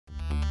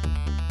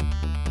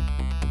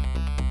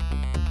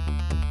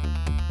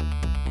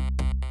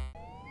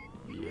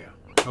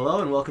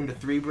Hello and welcome to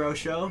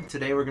ThreeBroShow.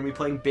 Today we're going to be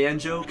playing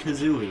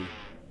Banjo-Kazooie.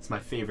 It's my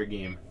favorite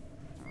game.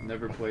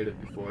 Never played it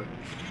before.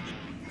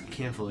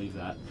 Can't believe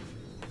that.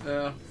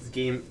 Yeah. This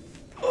game,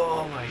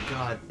 oh my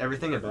god,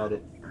 everything about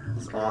it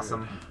is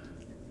awesome.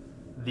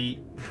 The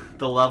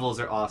levels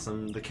are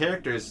awesome. The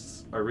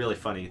characters are really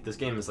funny. This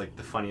game is like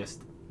the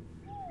funniest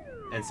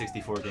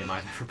N64 game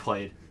I've ever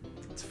played.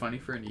 It's funny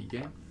for an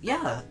e-game.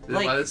 Yeah,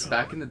 like it's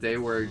back in the day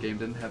where a game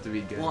didn't have to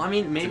be good. Well, I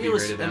mean, maybe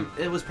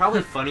it was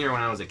probably funnier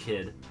when I was a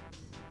kid.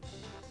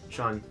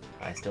 Sean,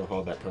 I still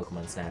hold that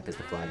Pokemon Snap is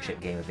the flagship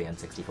game of the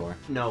N64.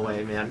 No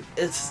way, man.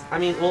 I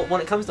mean, well,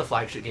 when it comes to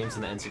flagship games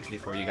in the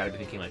N64, you gotta be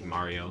thinking like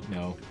Mario.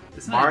 No.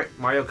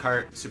 Mario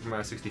Kart, Super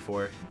Mario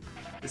 64.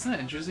 Isn't that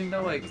interesting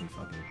though? Like,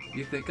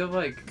 you think of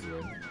like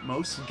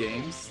most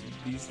games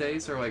these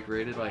days are like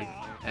rated like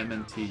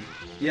MMT.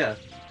 Yeah.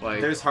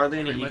 Like there's hardly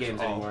any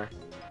e-games anymore.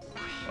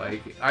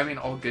 Like, I mean,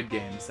 all good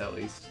games at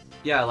least.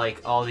 Yeah,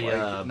 like all the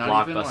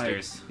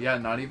blockbusters.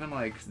 Not even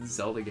like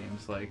Zelda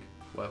games. Like,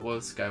 what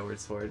was Skyward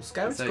Sword?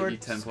 Skyward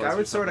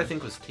Sword, I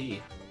think was T.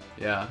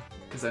 Yeah,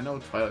 because I know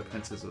Twilight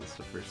Princess was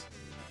the first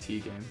T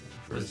game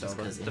for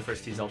Zelda. The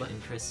first T Zelda.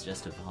 Interests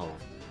just evolve.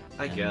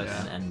 I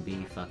guess. And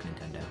be fuck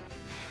Nintendo.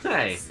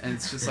 Hey. And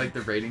it's just like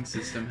the rating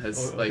system has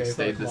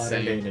stayed the same.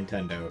 Modern day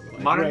Nintendo.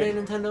 Like, modern day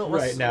Nintendo.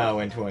 Right now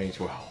in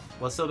 2012.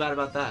 What's so bad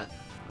about that?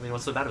 I mean,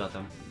 what's so bad about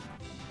them?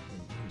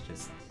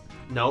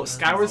 No,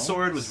 Skyward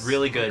Sword was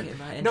really good.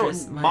 Okay, no,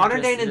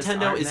 modern day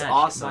Nintendo is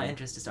awesome. My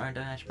interests aren't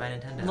matched by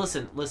Nintendo.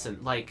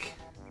 Listen, like...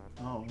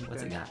 Oh, okay.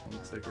 What's it got?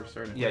 Looks like we're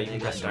starting. Yeah, you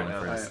can start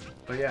now.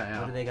 But yeah.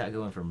 What do they got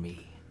going for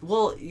me?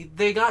 Well,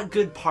 they got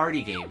good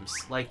party games.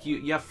 Like,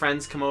 you have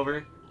friends come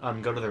over,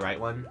 go to the right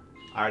one.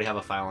 I already have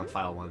a file on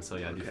file 1, so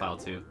yeah, do file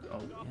 2.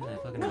 Oh. Yeah, they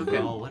fucking have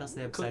Brawl. What else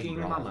they have besides Cooking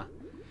Brawl? Your Mama.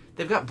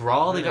 They've got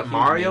Brawl, they've got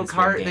Mario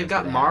Kart, they've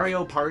got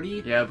Mario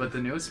Party. Yeah, but the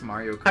newest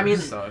Mario Kart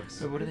sucks.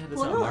 So what do they have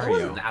that's not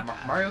Mario?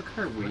 Mario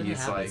Kart Wii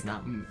is like...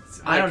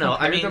 I don't know,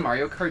 I mean... the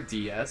Mario Kart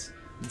DS,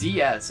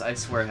 I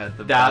swear had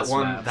the best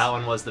maps. That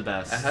one was the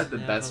best. I had the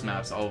best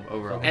maps all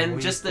overall.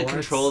 And just the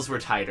controls were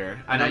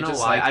tighter. I don't know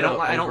why. I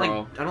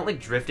don't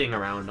like drifting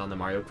around on the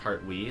Mario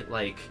Kart Wii.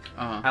 Like,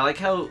 I like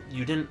how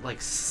you didn't like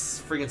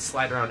friggin'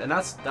 slide around, and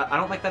I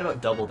don't like that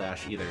about Double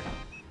Dash either.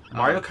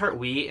 Mario Kart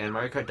Wii and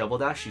Mario Kart Double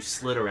Dash, you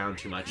slid around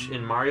too much.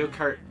 In Mario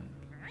Kart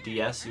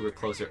DS, you were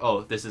closer.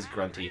 Oh, this is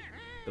Grunty,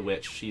 the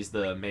witch. She's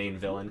the main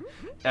villain.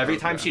 Every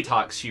time she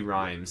talks, she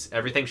rhymes.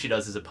 Everything she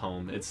does is a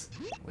poem. It's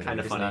kind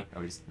of funny.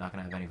 Are we just not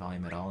gonna have any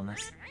volume at all in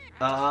this?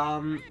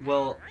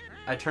 Well,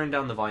 I turned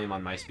down the volume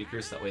on my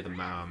speakers, that way that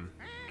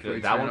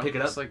won't pick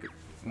it up. Just like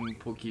un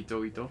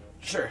poquito ito.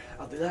 Sure,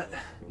 I'll do that.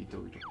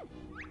 Ito.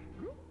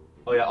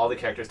 Oh yeah, all the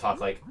characters talk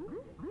like...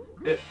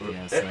 Yeah,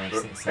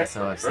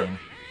 so I've seen.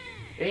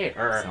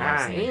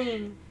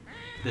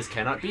 This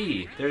cannot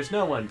be. There's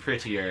no one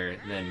prettier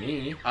than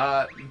me.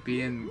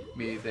 Being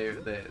me, they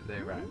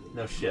rhyme.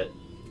 No shit.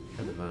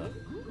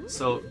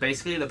 So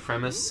basically the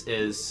premise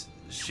is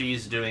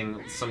she's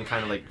doing some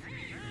kind of like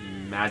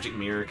magic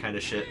mirror kind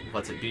of shit.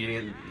 What's it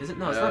being? Is it?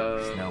 No, it's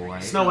not. Snow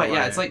White. Snow White,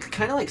 yeah. It's like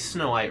kind of like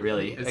Snow White,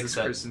 really. Is this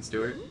Kristen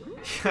Stewart?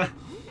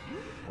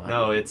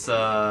 No, it's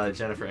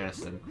Jennifer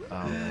Aniston.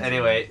 Oh,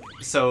 anyway,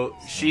 so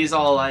she's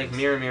all like,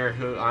 mirror, mirror,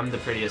 who I'm the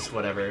prettiest,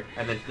 whatever.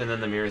 And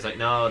then the mirror's like,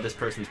 no, this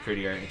person's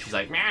prettier. And she's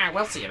like, nah,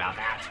 we'll see about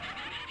that.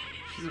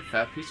 She's a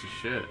fat piece of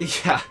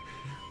shit. Yeah.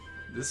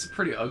 This is a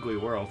pretty ugly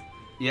world.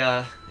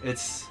 Yeah,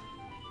 it's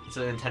a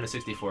Nintendo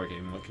 64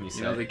 game. What can you say?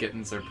 You know the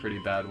Gittins are pretty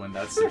bad when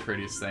that's the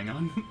prettiest thing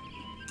on.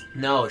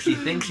 No, she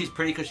thinks she's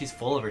pretty because she's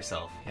full of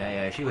herself.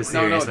 Yeah, she was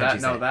serious when she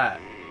said that.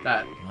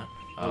 What?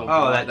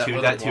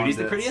 That Tootie's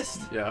the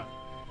prettiest? Yeah.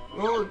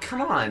 Well,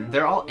 come on.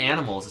 They're all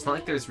animals. It's not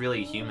like there's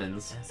really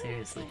humans. Yeah,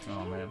 seriously.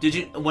 Oh, man. Did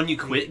you, when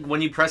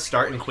you press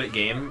start and quit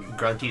game,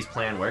 Grunty's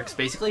plan works.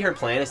 Basically, her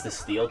plan is to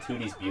steal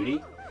Tootie's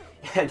beauty.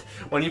 And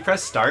when you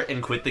press start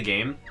and quit the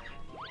game,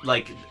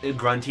 like,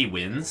 Grunty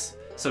wins.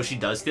 So she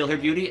does steal her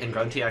beauty, and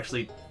Grunty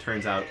actually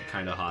turns out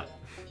kind of hot.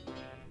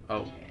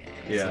 Oh.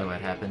 Yeah. So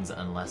what happens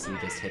unless you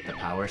just hit the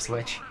power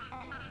switch?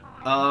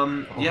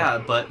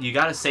 Yeah, but you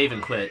gotta save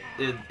and quit.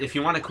 If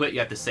you want to quit, you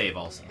have to save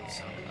also.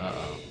 So.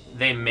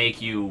 They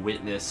make you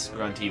witness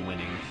Grunty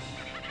winning.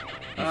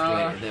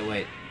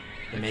 Wait.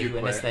 They make you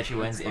witness that she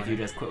wins if you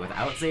just quit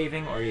without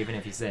saving, or even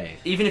if you save?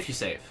 Even if you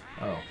save.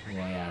 Oh, well,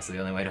 yeah, so the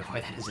only way to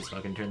avoid that is just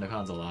fucking turn the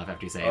console off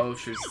after you save. Oh,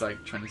 she's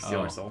like trying to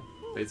steal her soul,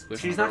 basically.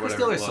 She's not gonna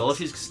steal her soul,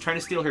 she's trying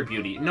to steal her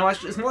beauty. No,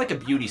 it's more like a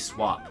beauty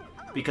swap,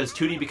 because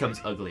Tootie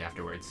becomes ugly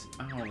afterwards.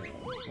 Oh,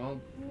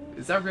 well,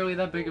 is that really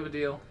that big of a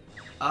deal?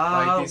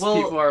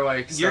 People are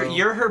like,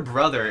 you're her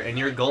brother, and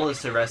your goal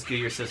is to rescue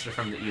your sister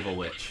from the evil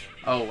witch.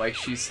 Oh, like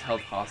she's held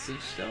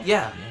hostage still?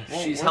 Yeah, well,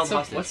 she's held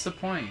hostage. What's the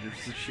point?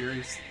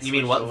 You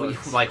mean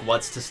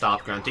what's to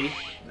stop Grunty?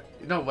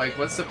 No, like,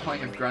 what's the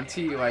point if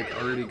Grunty, like,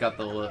 already got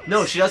the looks?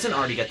 No, she doesn't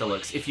already get the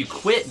looks. If you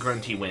quit,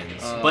 Grunty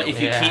wins. But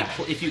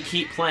if you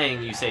keep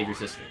playing, you save your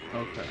sister.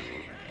 Okay.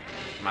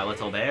 My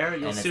little bear,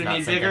 you'll and soon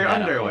need bigger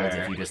underwear.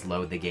 If you just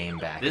load the game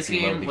back. This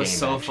game was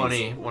so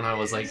funny when I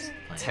was like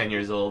 10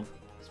 years old.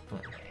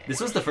 This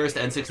was the first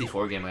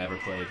N64 game I ever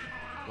played.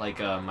 Like,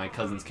 my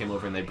cousins came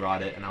over and they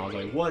brought it, and I was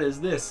like, what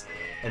is this?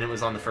 And it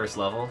was on the first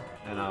level,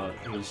 and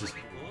it was just,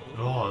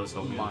 oh, it was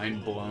so good.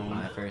 Mind blown.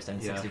 My first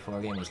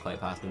N64 game was quite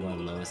possibly one of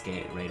the lowest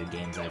rated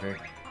games ever.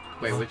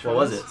 Wait, which what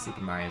was it?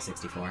 Super Mario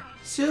 64.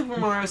 Super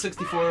Mario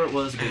 64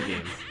 was a good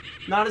game.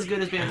 Not as good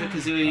as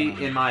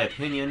Banjo-Kazooie, in my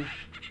opinion,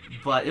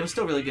 but it was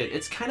still really good.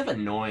 It's kind of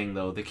annoying,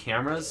 though. The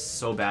camera's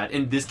so bad.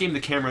 In this game,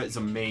 the camera is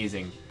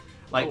amazing.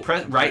 Like,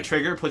 press right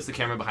trigger puts the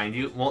camera behind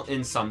you. Well,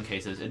 in some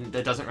cases. It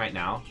doesn't right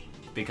now,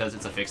 because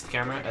it's a fixed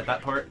camera at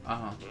that part.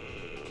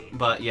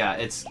 But yeah,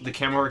 the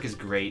camera work is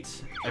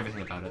great.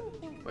 Everything about it.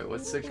 Wait,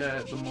 what's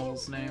the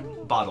mole's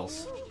name?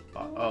 Bottles.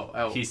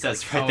 Oh. He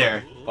says right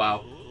there.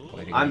 Wow.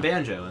 I'm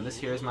Banjo, and this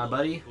here is my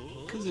buddy,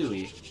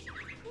 Kazooie.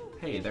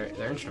 Hey,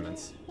 they're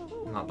instruments.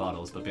 Not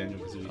bottles, but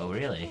Banjo-Kazooie. Oh,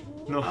 really?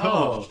 No.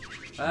 Oh.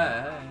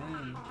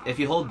 If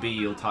you hold B,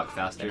 you'll talk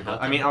faster.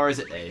 I mean, or is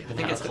it A? I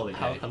think it's holding A.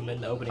 How come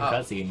in the opening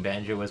cutscene,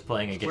 Banjo was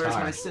playing a guitar? Where's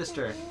my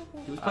sister?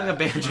 He was playing a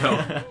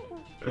banjo.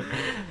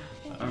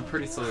 I'm a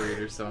pretty slow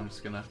reader, so I'm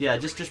just gonna... Yeah,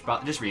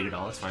 just read it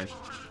all. It's fine.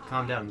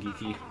 Calm down,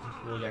 Geeky.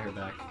 We'll get her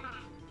back.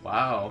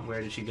 Wow.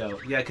 Where did she go?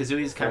 Yeah,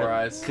 Kazooie's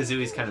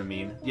kind of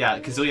mean. Yeah,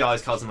 Kazooie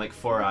always calls him like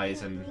 4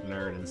 eyes and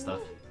nerd and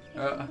stuff.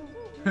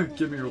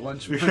 Give me your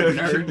lunch money,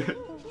 nerd.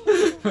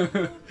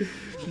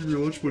 Give me your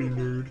lunch money,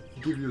 nerd.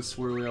 Give you a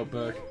swirly out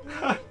back.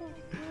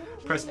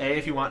 Press A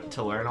if you want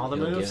to learn all the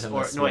moves. Give him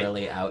a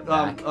swirly out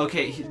back.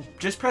 Okay,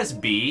 just press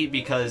B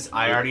because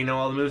I already know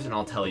all the moves and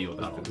I'll tell you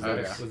about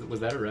them.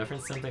 Was that a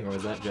reference to something, or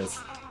was that just...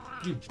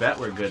 You bet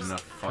we're good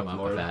enough, fuck come up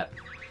lord. with that?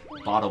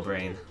 Bottle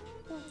brain.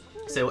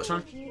 Say which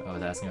one? I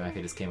was asking if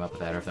he just came up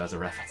with that or if that was a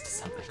reference to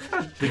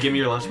something. To give me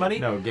your lunch money?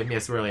 No, give me a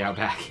swirly out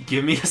back.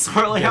 Give me a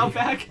swirly out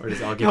back? Or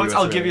just I'll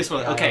give you a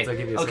swirly. Okay,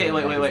 okay,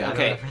 wait,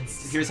 okay.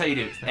 Here's how you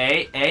do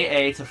it.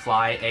 A to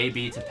fly, A,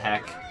 B to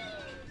peck,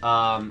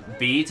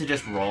 B to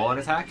just roll an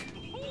attack,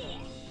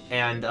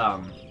 and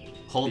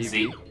hold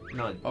Z.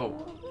 No.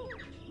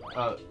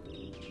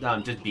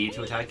 Just B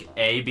to attack.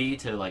 A, B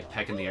to like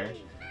peck in the air.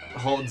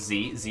 Hold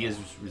Z.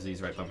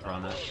 Z's right bumper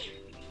on that.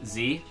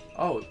 Z.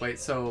 Oh,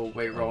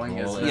 wait, rolling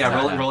is an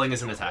attack. Rolling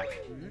is an attack.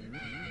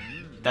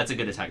 That's a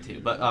good attack too.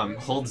 But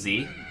hold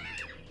Z,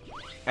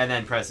 and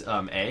then press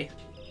A.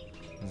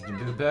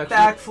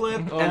 Backflip,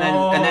 and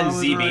then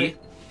ZB. Right.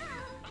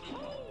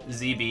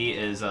 ZB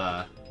is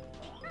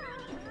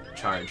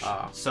charge.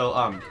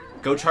 So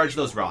go charge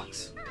those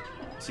rocks.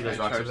 See those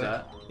rocks over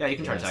there? Yeah, you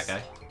can charge that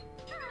guy.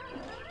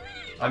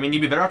 I mean,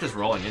 you'd be better off just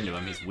rolling into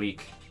him. He's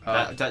weak.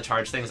 That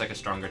charge thing is like a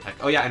stronger tech.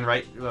 Oh yeah,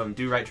 and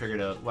do right trigger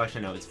to. Well,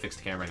 actually no, it's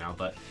fixed camera now.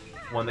 But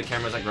when the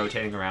camera's like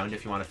rotating around,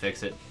 if you want to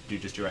fix it,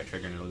 just do right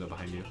trigger and it'll go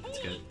behind you. It's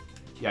good.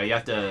 Yeah, you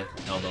have to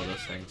elbow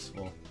those things.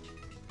 We'll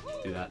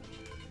do that.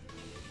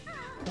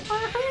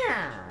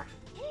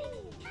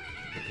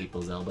 The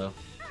people's elbow.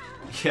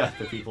 Yeah,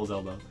 the people's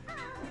elbow.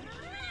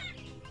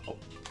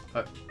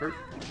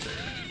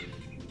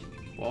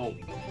 Whoa.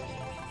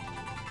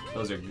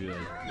 Those are good.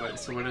 Wait,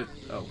 so what did...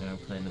 Oh.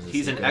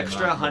 He's an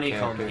extra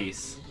honeycomb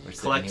piece.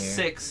 Collect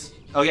 6.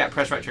 Oh yeah,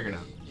 press right trigger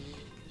now.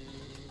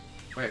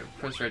 Wait,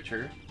 press right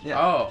trigger? Yeah.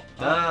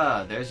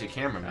 Oh. There's your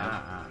camera,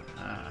 man.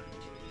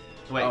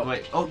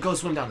 Wait. Oh, go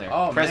swim down there.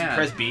 Oh,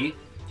 press B.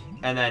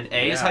 And then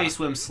A is how you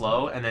swim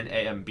slow, and then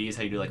A and B is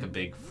how you do like a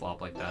big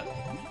flop like that.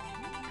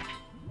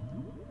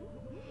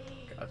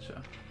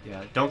 Gotcha.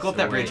 Yeah, don't go up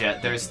that bridge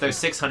yet. There's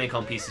 6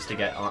 honeycomb pieces to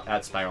get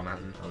at Spiral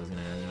Mountain. I was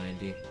gonna have no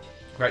idea.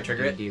 Right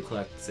trigger it. Do you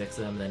collect 6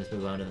 of them and then just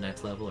move on to the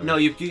next level? Or? No,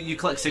 you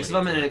collect 6 of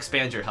them and it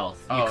expands your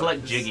health. You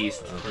collect Jiggies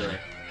for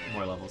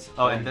more levels.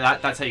 Oh, and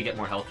that's how you get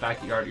more health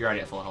back. You're already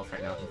at full health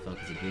right now. What the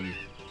fuck is a Jiggy?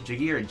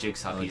 Jiggy or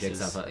Jigsaw pieces?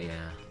 Jigsaw,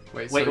 yeah.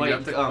 Wait, you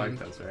have to collect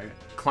those, right?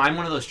 Climb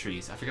one of those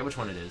trees. I forget which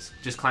one it is.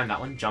 Just climb that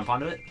one, jump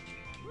onto it,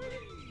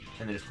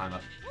 and then just climb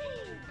up.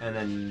 And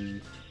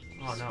then...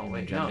 Oh no,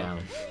 wait, jump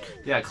down.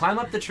 Yeah, climb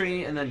up the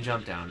tree and then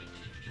jump down.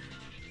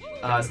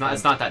 It's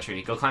not that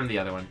tree. Go climb the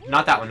other one.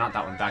 Not that one.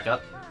 Back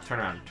up. Turn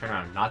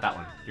around. Not that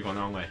one. You're going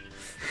the wrong way.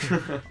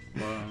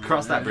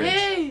 Cross that bridge.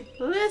 Hey,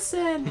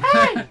 listen.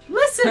 Hey,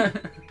 listen.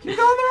 You're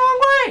going the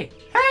wrong way.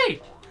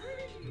 Hey,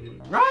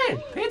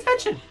 Ryan, pay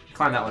attention.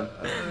 Climb that one.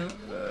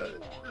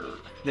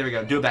 There we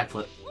go. Do a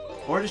backflip.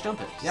 Or just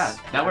jump it. Yeah,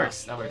 that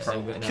works.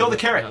 Kill the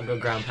carrot. Go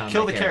ground pound.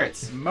 Kill the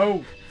carrots.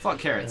 Mo. Fuck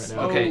carrots.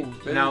 Okay.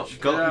 Now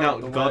go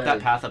up that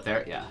path up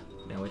there. Yeah.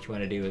 Now what you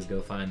want to do is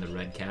go find the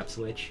red cap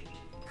switch.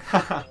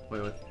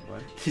 Wait, what?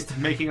 He's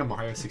making a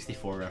Mario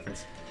 64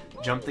 reference.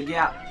 Jump the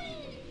gap.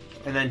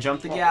 And then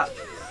jump the gap.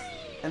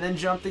 And then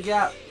jump the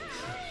gap.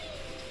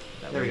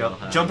 There we go.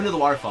 Jump into the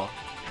waterfall.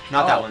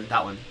 Not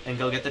that one. And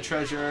go get the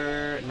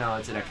treasure. No,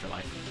 it's an extra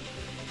life.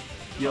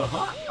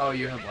 Oh,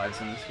 you have lives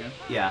in this game?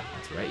 Yeah.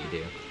 That's right, you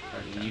do.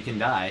 Okay. You can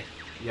die.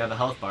 You have a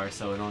health bar,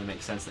 so it only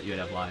makes sense that you would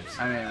have lives.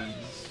 I mean,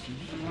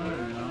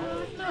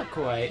 Not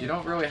quite. You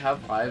don't really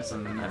have lives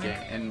in the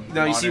game.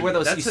 No, you see where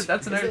those...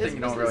 That's another thing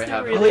you don't really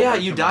have. Oh yeah,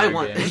 you die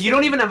one... You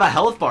don't even have a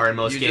health bar in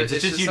most games.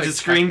 It's just the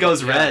screen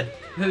goes red.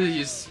 You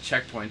use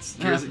checkpoints.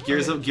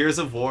 Gears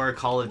of War,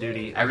 Call of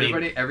Duty.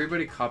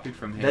 Everybody copied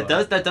from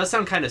Halo. That does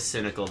sound kind of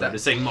cynical. Though,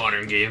 just saying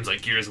modern games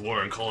like Gears of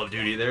War and Call of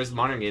Duty. There's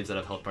modern games that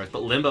have health bars,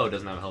 but Limbo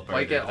doesn't have a health bar.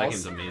 Like that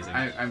game's amazing.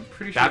 I'm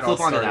pretty sure backflip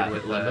onto that.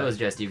 With Limbo is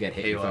just you get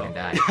hit, Halo. you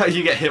fucking die.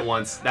 You get hit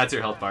once. That's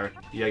your health bar.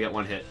 You gotta get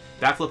one hit.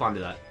 Backflip onto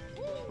that.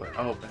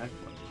 Oh, backflip.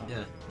 Oh.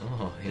 Yeah.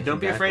 Oh, Don't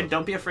be afraid.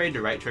 Don't be afraid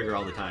to right trigger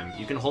all the time.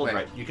 You can hold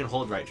right. You can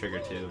hold right trigger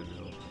too.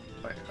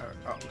 Wait,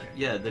 okay.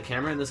 Yeah, the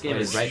camera in this game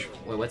is right.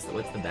 What's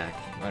the back?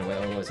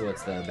 What's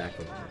the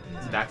backflip?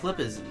 Backflip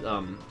is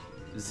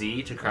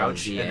Z to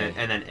crouch and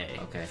then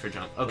A for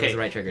jump. Okay,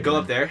 right trigger go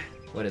up there.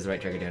 What is the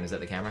right trigger doing? Is that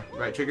the camera?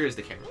 Right trigger is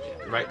the camera.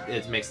 Yeah. Right,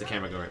 it makes the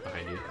camera go right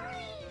behind you.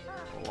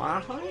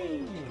 Wow.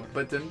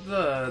 But didn't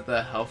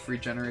the health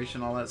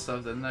regeneration, all that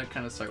stuff, didn't that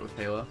kind of start with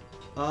Halo?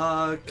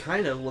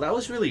 Kind of. Well, that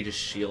was really just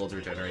shields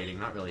regenerating,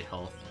 not really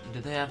health.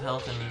 Did they have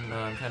health in?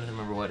 I'm trying to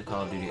remember what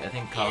Call of Duty. I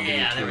think Call of Duty 2.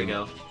 Yeah, there we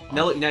go.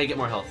 Now you get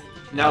more health.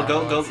 Now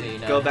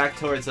go back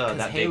towards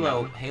that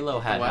Halo. big Halo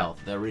had health.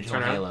 The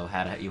original Halo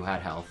had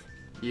health.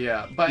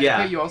 Yeah, but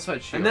you also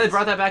had shields. And then they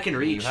brought that back in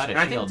Reach. You had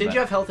I think did you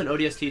have health in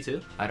ODST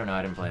too? I don't know.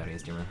 I didn't play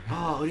ODST.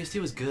 Oh,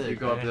 ODST was good. You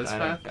go up this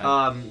path.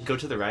 Go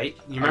to the right.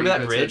 You remember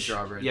that bridge?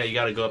 Drawbridge. Yeah, you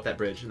got to go up that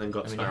bridge and then go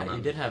up Spiral Mountain.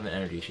 You did have an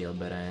energy shield,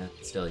 but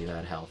still you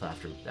had health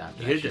after.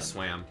 You just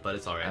swam, but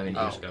it's alright. I mean,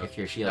 if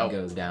your shield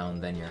goes down,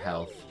 then your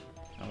health.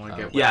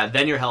 Yeah,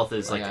 then your health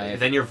is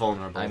then you're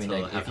vulnerable. I mean,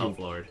 to have health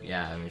lowered.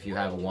 Yeah, I mean, if you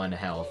have 1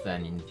 health,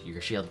 then your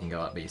shield can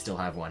go up, but you still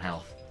have 1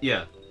 health.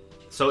 Yeah,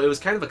 so it was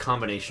kind of a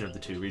combination of the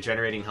two,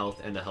 regenerating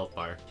health and a health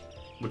bar,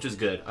 which is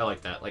good. I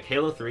like that. Like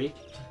Halo 3,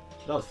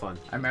 that was fun.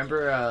 I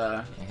remember.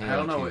 I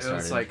don't know. It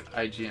was like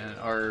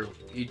IGN or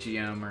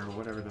EGM or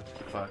whatever the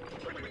fuck.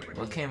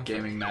 What came?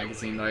 Gaming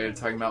magazine. They were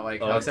talking about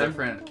like how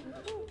different.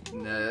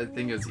 I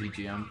think it was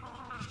EGM.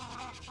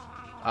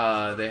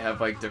 They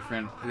have like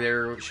different.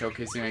 They're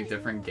showcasing like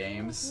different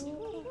games,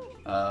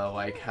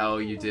 like how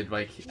you did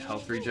like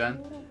health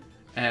regen,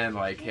 and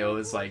like Halo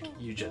is like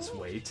you just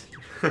wait,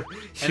 and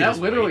that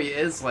literally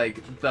is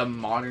like the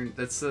modern.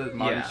 That's the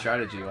modern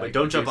strategy. Like, but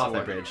don't jump off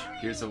that bridge.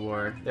 Gears of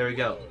War. There we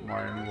go.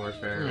 Modern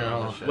Warfare.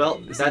 No.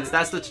 Well,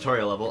 that's the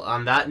tutorial level.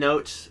 On that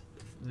note,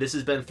 this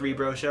has been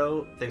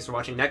ThreeBroShow. Thanks for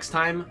watching. Next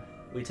time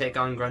we take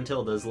on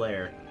Gruntilda's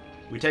lair.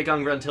 We take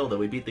on Gruntilda.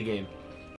 We beat the game.